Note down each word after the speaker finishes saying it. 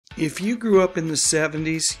If you grew up in the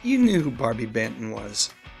 70s, you knew who Barbi Benton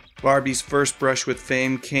was. Barbie's first brush with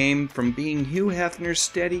fame came from being Hugh Hefner's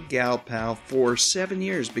steady gal pal for 7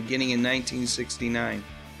 years, beginning in 1969.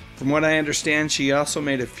 From what I understand, she also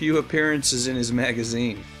made a few appearances in his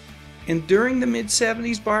magazine. And during the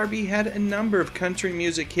mid-70s, Barbie had a number of country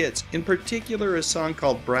music hits. In particular, a song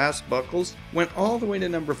called Brass Buckles went all the way to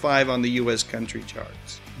number 5 on the US country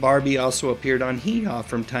charts. Barbie also appeared on Hee Haw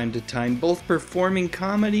from time to time, both performing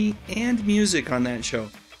comedy and music on that show.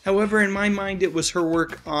 However, in my mind, it was her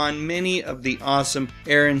work on many of the awesome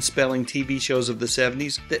Aaron Spelling TV shows of the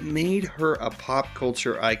 70s that made her a pop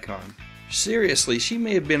culture icon. Seriously, she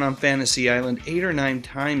may have been on Fantasy Island 8 or 9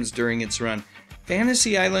 times during its run.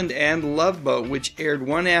 Fantasy Island and Love Boat, which aired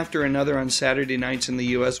one after another on Saturday nights in the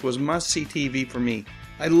US, was must-see TV for me.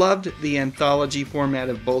 I loved the anthology format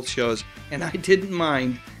of both shows, and I didn't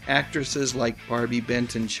mind actresses like Barbi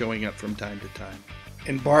Benton showing up from time to time.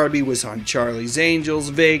 And Barbie was on Charlie's Angels,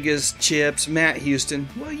 Vegas, Chips, Matt Houston.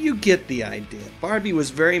 Well, you get the idea. Barbie was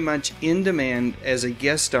very much in demand as a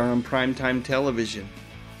guest star on primetime television.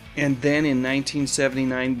 And then in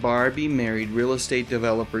 1979, Barbie married real estate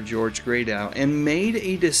developer George Gradow and made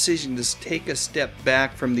a decision to take a step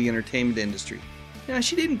back from the entertainment industry. Now,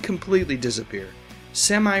 she didn't completely disappear.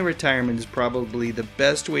 Semi-retirement is probably the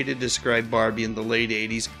best way to describe Barbie in the late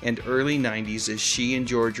 80s and early 90s as she and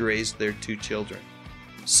George raised their 2 children.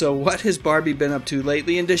 So what has Barbie been up to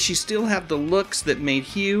lately, and does she still have the looks that made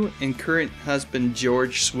Hugh and current husband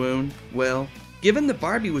George swoon? Well, given that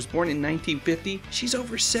Barbie was born in 1950, she's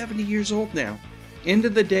over 70 years old now. End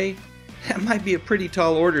of the day, that might be a pretty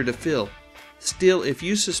tall order to fill. Still, if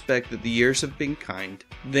you suspect that the years have been kind,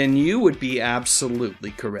 then you would be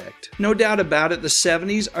absolutely correct. No doubt about it, the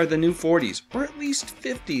 70s are the new 40s, or at least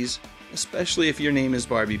 50s, especially if your name is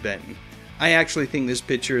Barbi Benton. I actually think this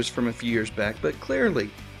picture is from a few years back, but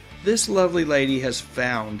clearly, this lovely lady has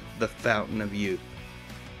found the fountain of youth.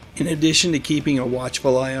 In addition to keeping a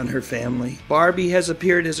watchful eye on her family, Barbie has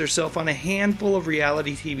appeared as herself on a handful of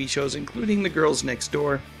reality TV shows, including The Girls Next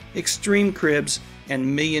Door, Extreme Cribs, and $1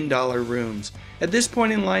 Million Rooms. At this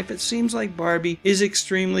point in life, it seems like Barbie is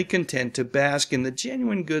extremely content to bask in the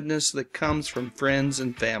genuine goodness that comes from friends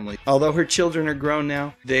and family. Although her children are grown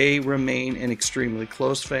now, they remain an extremely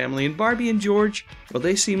close family, and Barbie and George, well,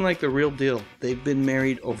 they seem like the real deal. They've been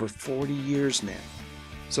married over 40 years now.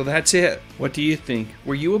 So that's it. What do you think?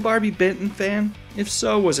 Were you a Barbi Benton fan? If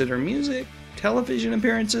so, was it her music, television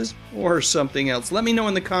appearances, or something else? Let me know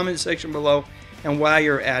in the comment section below. And while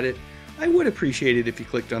you're at it, I would appreciate it if you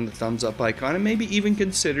clicked on the thumbs up icon and maybe even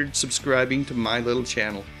considered subscribing to my little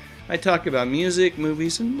channel. I talk about music,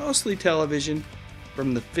 movies, and mostly television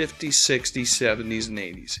from the 50s, 60s, 70s, and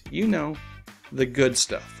 80s. You know, the good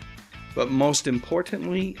stuff. But most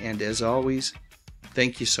importantly, and as always,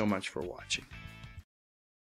 thank you so much for watching.